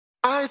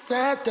I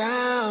sat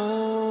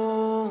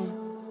down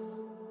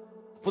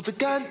with a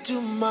gun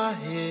to my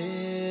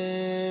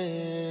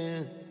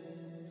head.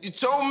 You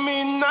told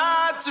me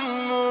not to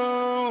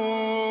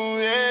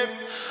move, yeah.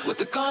 With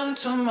a gun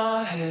to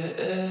my head.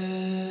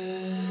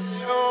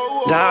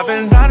 Now I've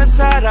been out of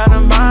sight, out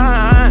of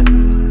mind,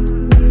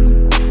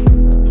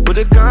 with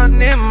a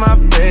gun in my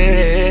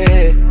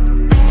bed.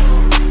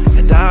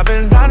 And I've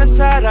been out of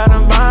sight, out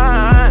of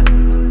mind.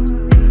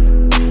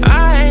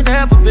 I ain't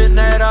never been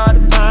that hard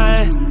to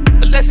find,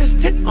 but let's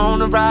just take on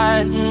the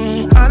ride.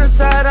 Out of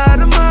sight, out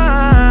of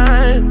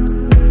mind.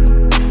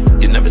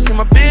 You never see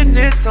my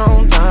business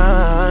on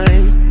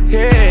time.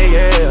 Yeah,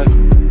 yeah.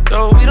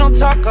 Though we don't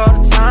talk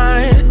all the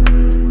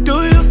time.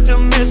 Do you still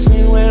miss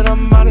me when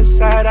I'm out of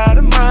sight, out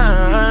of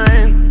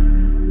mind?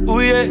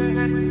 Ooh yeah,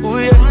 ooh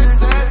yeah. I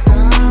sat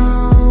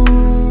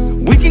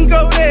down. We can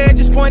go there,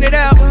 just point it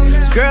out.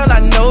 Girl, I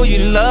know you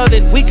love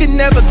it. We could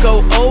never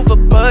go over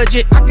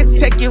budget. I could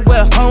take you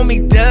where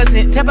homie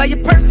doesn't. Tell by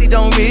your purse he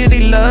don't really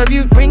love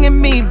you.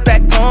 Bringing me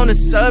back on the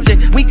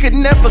subject. We could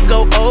never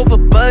go over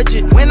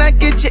budget. When I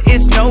get you,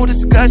 it's no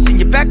discussion.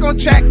 You're back on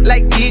track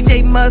like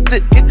DJ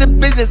Mustard. Get the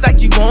business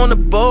like you on the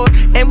board.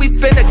 And we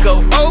finna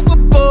go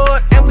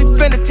overboard. And we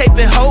finna tape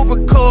and whole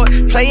record.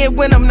 Playing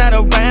when I'm not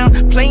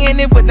around. Playing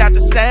it without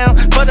the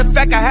sound. For the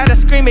fact I had a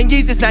screaming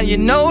Jesus, now you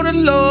know the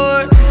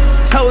Lord.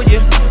 Told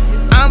you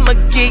I'ma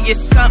give you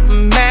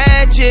something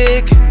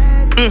magic.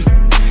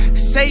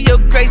 Say your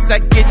grace, I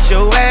get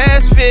your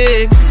ass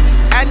fixed.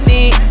 I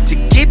need to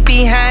get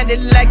behind it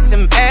like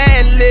some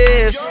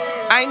ad-libs.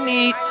 I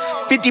need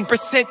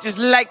 50% just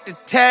like the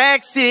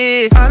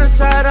taxes. Out of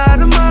sight, out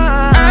of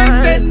mind. I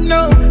said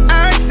no,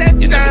 I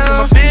said you never see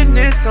my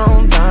business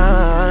on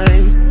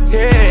time.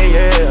 Yeah,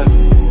 yeah.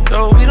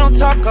 Though we don't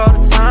talk all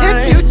the time.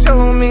 If you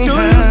told me, do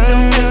you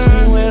still miss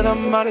me when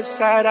I'm out of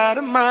sight, out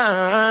of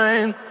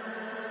mind?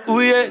 Ooh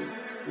yeah,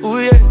 ooh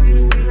yeah.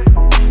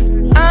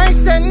 I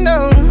said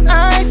no,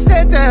 I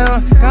said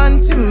down, gun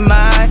to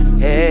my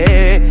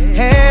head.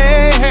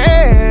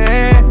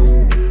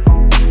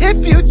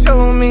 If you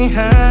told me,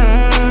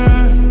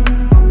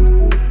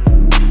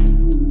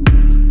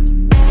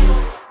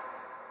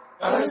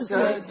 I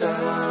sat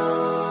down.